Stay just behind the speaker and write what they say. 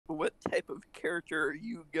what type of character are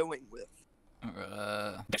you going with?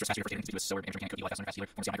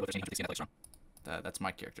 That's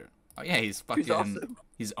my character. Oh yeah, he's Who's fucking. also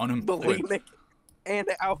He's unemployed. bulimic and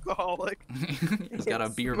alcoholic. He's got a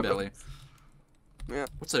beer belly. Yeah.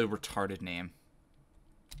 What's a retarded name?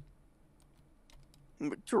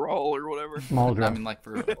 Drawl or whatever. Muldrow. I mean, like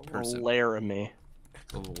for a person. Laramie.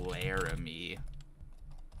 Laramie.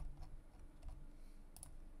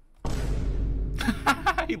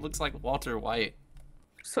 He looks like Walter White.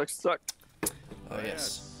 Sucks. Oh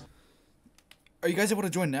yes. Are you guys able to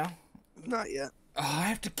join now? Not yet. Oh, I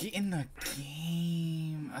have to get in the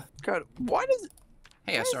game. God, why does it...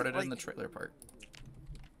 Hey, I Why is started it like- in the trailer part.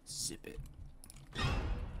 Zip it.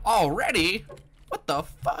 Already? What the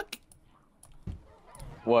fuck?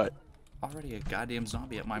 What? Already a goddamn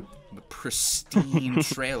zombie at my pristine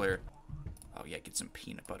trailer. Oh yeah, get some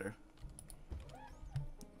peanut butter.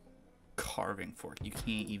 Carving fork. You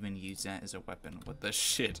can't even use that as a weapon. What the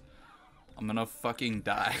shit? I'm gonna fucking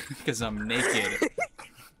die because I'm naked.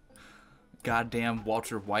 Goddamn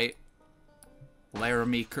Walter White.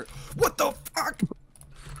 Laramie What the fuck?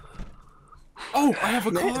 Oh, I have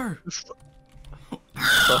a car.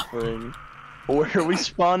 Suffering. Where are we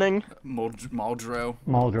spawning? Muldrow.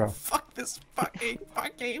 Muldrow. Fuck this fucking.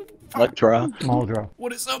 Electra. Muldrow.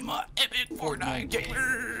 What is up, my MN49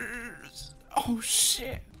 gamers? Oh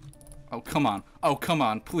shit. Oh come on. Oh come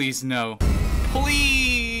on. Please no.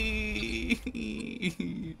 Please.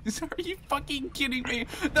 Are you fucking kidding me?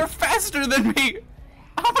 They're faster than me.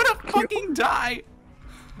 I'm gonna fucking die.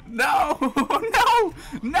 No. No.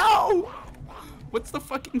 No. What's the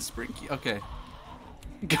fucking sprint key? Okay.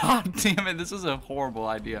 God damn it. This is a horrible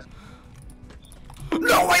idea.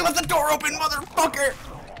 No way. Let the door open, motherfucker.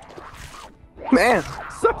 Man,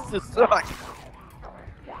 sucks to suck.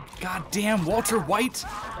 God damn, Walter White.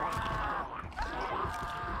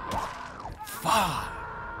 Fuck.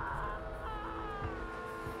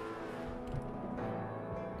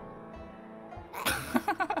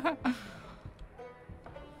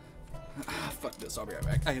 Fuck this, I'll be right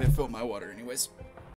back. I gotta fill my water anyways.